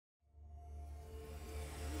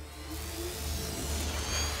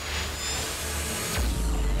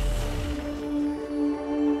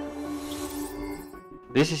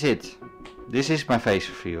This is it. This is my face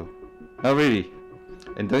reveal. No, really.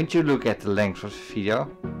 And don't you look at the length of the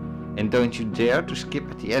video. And don't you dare to skip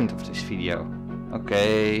at the end of this video.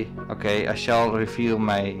 Okay, I shall reveal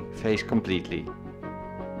my face completely.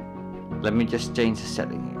 Let me just change the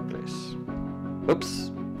setting here, please.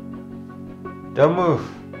 Oops. Don't move.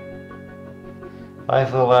 I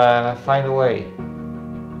will find a way.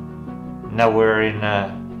 Now we're in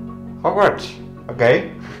Hogwarts.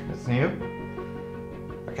 Okay, that's new.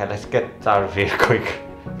 Okay, let's get out of here quick.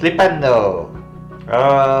 Flipendo!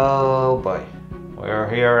 Oh boy. We're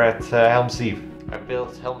here at Helm's Deep. I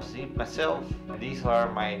built Helm's Deep myself. And these are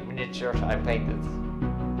my miniatures I painted.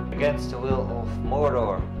 Against the will of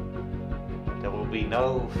Mordor. There will be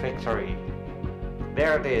no victory.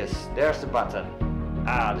 There it is. There's the button.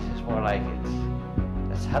 Ah, this is more like it.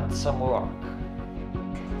 Let's hunt some more.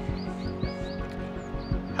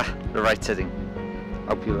 Ah, the right setting.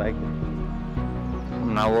 Hope you like it.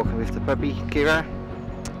 I'm now walking with the puppy, Kira.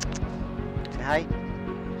 Say hi.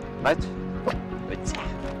 Right?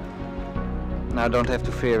 Now don't have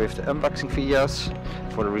to fear with the unboxing videos.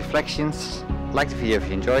 For the reflections, like the video if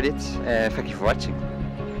you enjoyed it. Thank you for watching.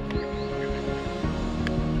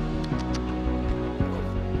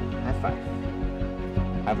 High five.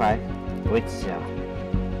 High five. Good job.